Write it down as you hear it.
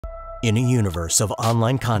In a universe of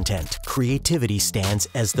online content, creativity stands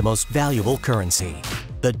as the most valuable currency.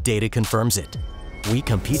 The data confirms it. We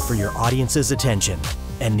compete for your audience's attention,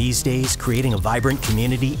 and these days, creating a vibrant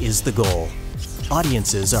community is the goal.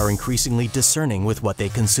 Audiences are increasingly discerning with what they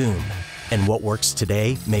consume, and what works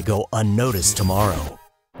today may go unnoticed tomorrow.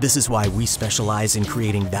 This is why we specialize in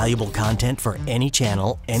creating valuable content for any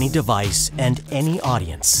channel, any device, and any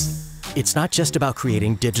audience. It's not just about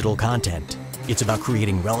creating digital content. It's about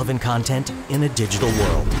creating relevant content in a digital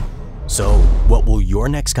world. So, what will your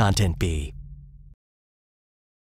next content be?